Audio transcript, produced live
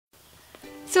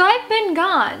So I've been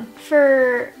gone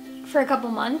for a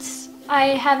couple months.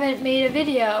 I haven't made a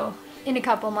video in a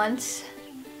couple months.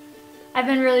 I've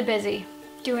been really busy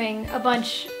doing a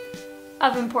bunch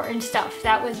of important stuff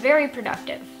that was very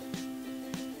productive.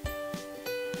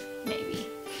 Maybe.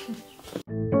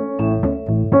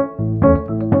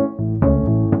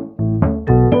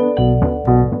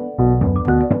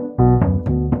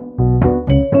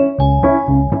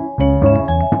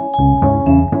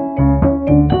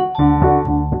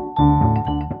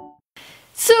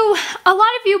 A lot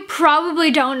of you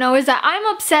probably don't know is that I'm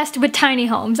obsessed with tiny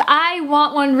homes. I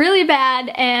want one really bad,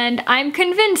 and I'm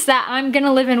convinced that I'm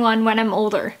gonna live in one when I'm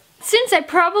older. Since I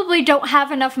probably don't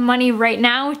have enough money right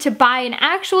now to buy an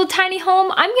actual tiny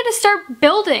home, I'm gonna start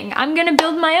building. I'm gonna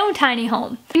build my own tiny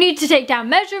home. You need to take down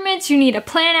measurements, you need to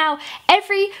plan out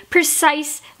every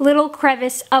precise little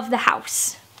crevice of the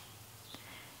house.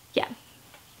 Yeah.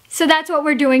 So that's what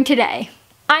we're doing today.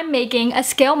 I'm making a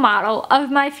scale model of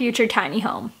my future tiny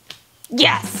home.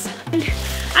 Yes!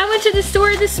 I went to the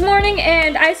store this morning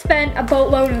and I spent a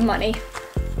boatload of money.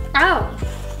 Ow!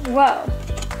 Whoa.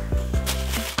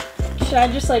 Should I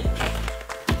just like...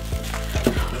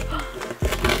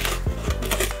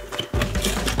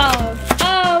 Oh.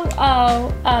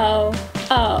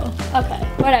 Okay,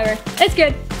 whatever. It's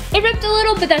good. It ripped a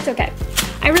little, but that's okay.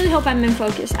 I really hope I'm in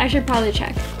focus. I should probably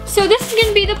check. So this is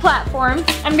gonna be the platform.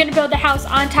 I'm gonna build the house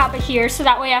on top of here so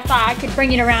that way I thought I could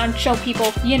bring it around, show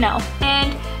people, you know.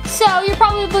 And so you're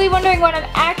probably wondering what I'm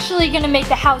actually gonna make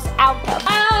the house out of.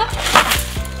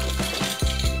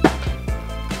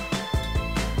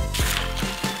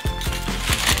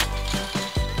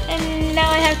 And now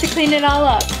I have to clean it all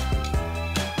up.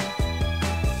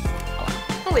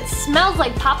 Oh, it smells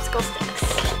like popsicle sticks.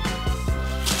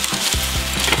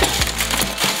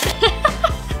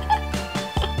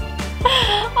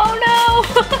 Oh no!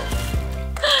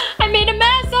 I made a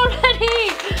mess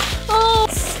already! Oh.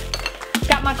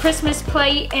 Got my Christmas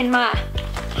plate and my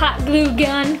hot glue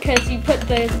gun because you put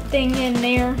the thing in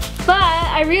there. But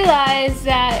I realized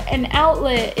that an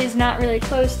outlet is not really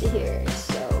close to here,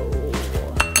 so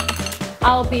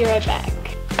I'll be right back.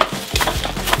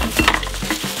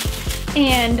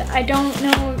 And I don't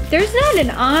know, there's not an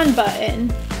on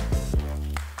button.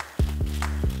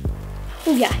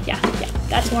 Oh yeah,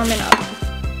 that's warming up.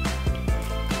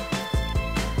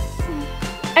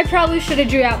 I probably should have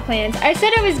drew out plans. I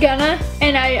said I was gonna,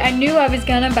 and I knew I was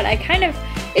gonna, but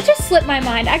it just slipped my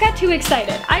mind. I got too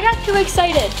excited.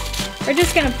 We're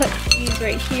just gonna put these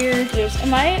right here.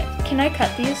 Can I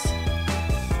cut these?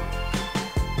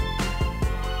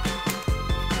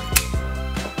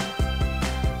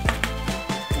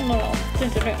 No.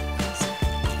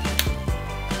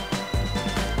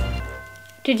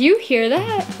 Did you hear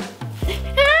that?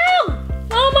 Ow!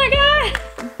 Oh my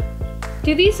god!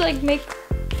 Do these like make...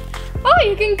 Oh,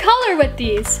 you can color with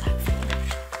these.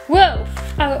 Whoa.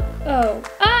 Oh.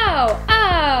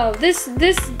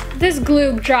 This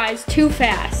glue dries too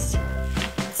fast.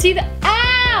 See the...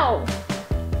 Ow!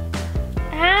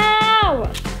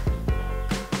 Ow!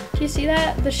 Do you see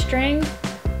that? The string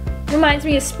reminds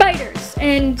me of spiders,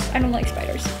 and I don't like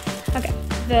spiders. Okay.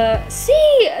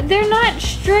 See, they're not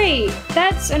straight.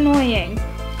 That's annoying.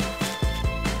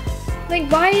 Like,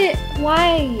 why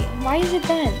is it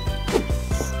bent?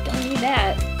 Don't need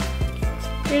that.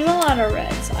 There's a lot of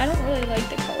reds. I don't really like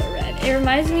the color red. It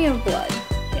reminds me of blood.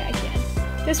 Yeah, I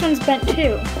can. This one's bent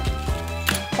too.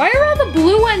 Why are all the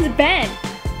blue ones bent?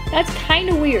 That's kind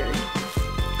of weird.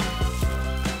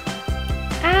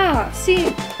 Ah,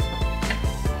 see.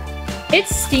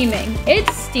 It's steaming.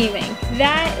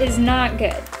 That is not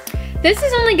good. This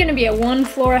is only gonna be a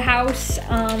 1-floor house.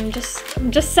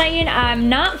 Just saying, I'm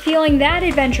not feeling that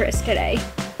adventurous today.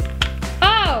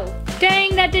 Oh,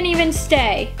 dang, that didn't even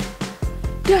stay.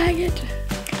 Dang it.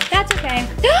 That's okay.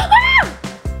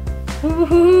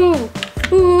 Ooh.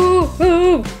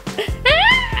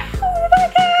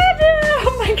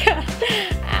 Oh my god.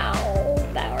 Ow,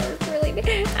 that hurts really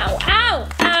bad.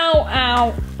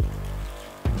 Ow.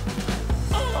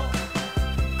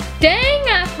 Dang,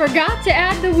 I forgot to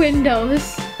add the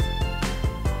windows.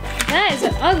 That is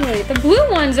ugly. The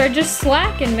blue ones are just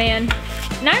slacking, man.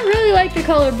 And I really like the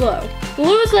color blue.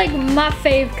 Blue is like my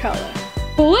fave color.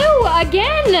 Blue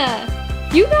again!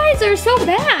 You guys are so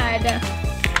bad.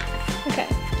 Okay,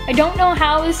 I don't know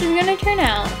how this is gonna turn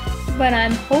out, but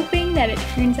I'm hoping that it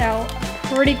turns out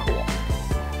pretty cool.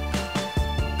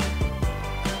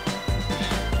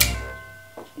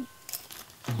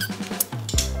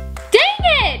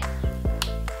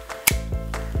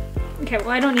 Okay,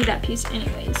 well, I don't need that piece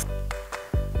anyways.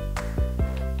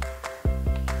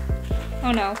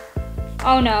 Oh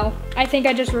no. I think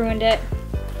I just ruined it.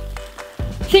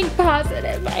 think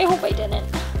positive. I hope I didn't.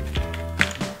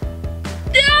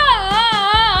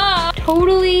 Ah!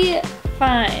 Totally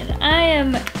fine. I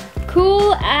am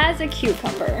cool as a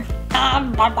cucumber. I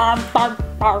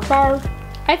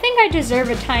think I deserve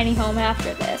a tiny home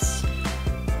after this.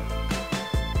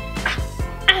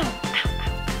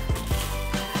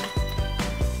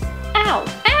 Ow,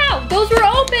 ow, those were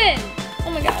open.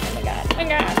 Oh my god, oh my god, oh my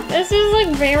god. This is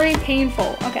like very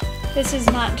painful. Okay, this is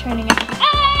not turning out.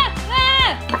 Ah,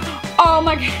 ah. Oh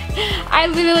my god, I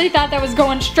literally thought that was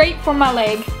going straight for my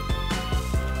leg.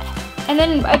 And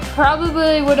then I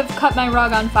probably would have cut my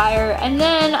rug on fire, and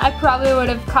then I probably would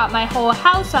have caught my whole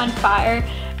house on fire,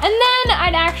 and then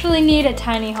I'd actually need a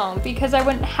tiny home because I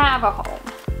wouldn't have a home.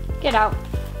 Get out.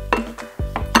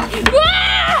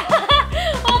 Ah!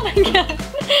 Oh my god,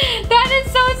 that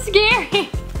is so scary.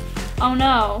 Oh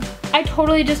no, I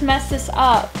totally just messed this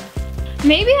up.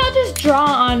 Maybe I'll just draw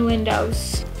on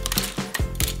windows.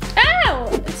 Ow,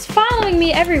 it's following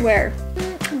me everywhere.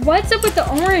 What's up with the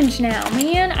orange now,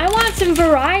 man? I want some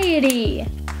variety.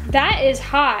 That is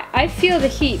hot. I feel the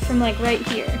heat from like right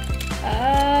here.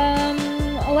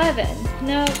 11.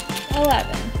 No,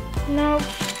 11. No,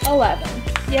 11.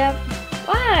 Yep.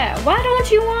 Why? Why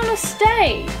don't you want to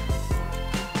stay?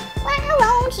 Why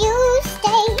won't you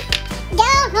stay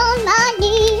down on my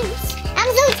knees? I'm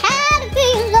so tired of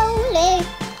being lonely.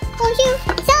 Won't you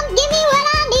give me what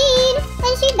I need?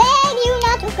 And she begged you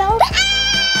not to go.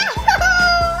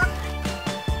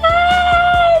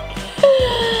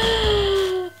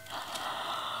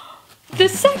 The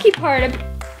sucky part of,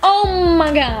 oh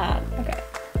my god. Okay.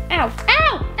 Ow,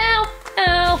 ow, ow,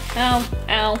 ow, ow,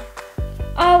 ow.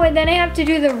 Oh, and then I have to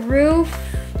do the roof.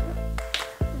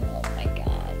 Oh my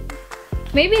god.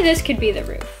 Maybe this could be the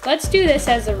roof. Let's do this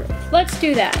as a roof. Let's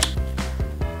do that.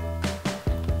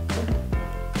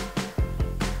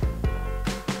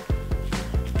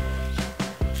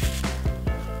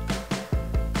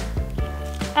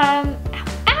 Ow,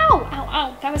 ow,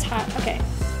 ow, that was hot. Okay.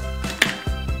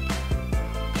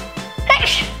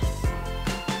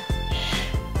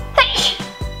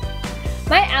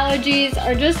 My allergies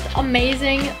are just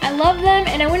amazing. I love them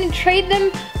and I wouldn't trade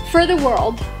them for the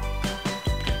world.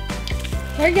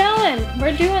 We're going.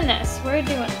 We're doing this. We're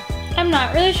doing it. I'm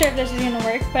not really sure if this is gonna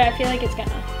work, but I feel like it's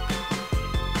gonna.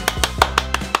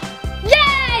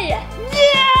 Yay!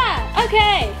 Yeah!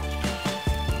 Okay.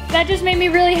 That just made me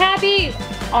really happy.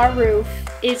 Our roof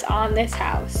is on this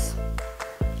house.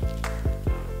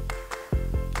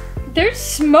 There's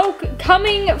smoke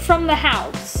coming from the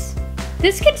house.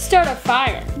 This could start a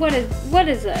fire. What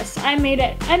is this? I made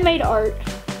art.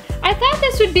 I thought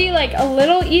this would be like a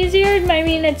little easier. I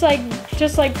mean, it's like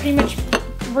just like pretty much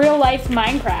real life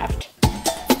Minecraft.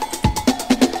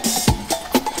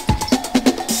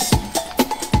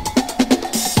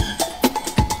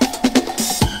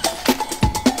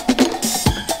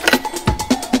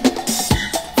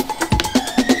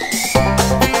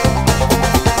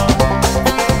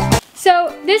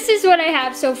 This is what I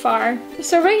have so far.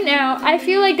 So right now, I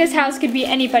feel like this house could be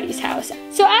anybody's house.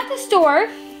 So at the store,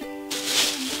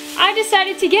 I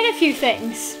decided to get a few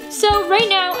things. So right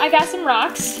now, I got some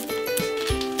rocks,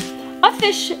 a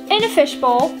fish in a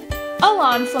fishbowl, a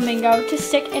lawn flamingo to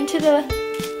stick into the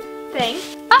thing,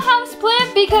 a house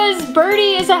plant because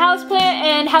Birdie is a house plant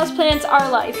and houseplants are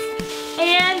life.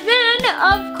 And then,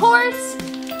 of course,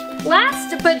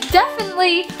 last but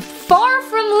definitely far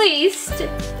from least,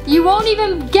 you won't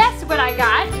even guess what I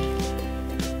got.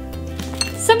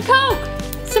 Some Coke,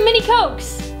 some mini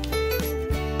Cokes.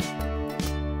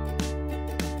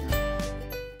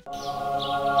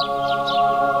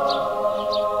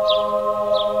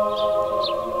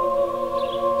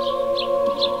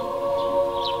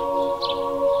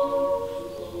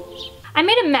 I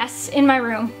made a mess in my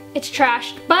room. It's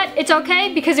trashed, but it's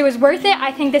okay because it was worth it.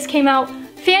 I think this came out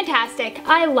fantastic.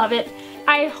 I love it.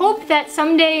 I hope that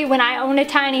someday when I own a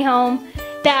tiny home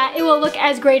that it will look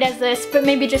as great as this, but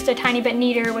maybe just a tiny bit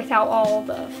neater without all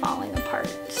the falling apart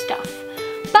stuff.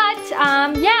 But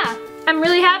yeah, I'm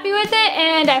really happy with it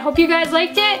and I hope you guys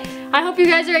liked it. I hope you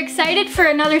guys are excited for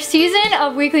another season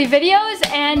of weekly videos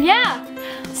and yeah,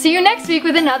 see you next week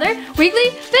with another weekly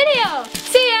video.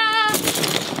 See ya!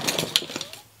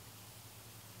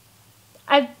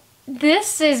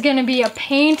 This is gonna be a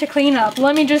pain to clean up.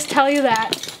 Let me just tell you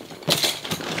that.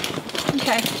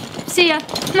 Okay, see ya.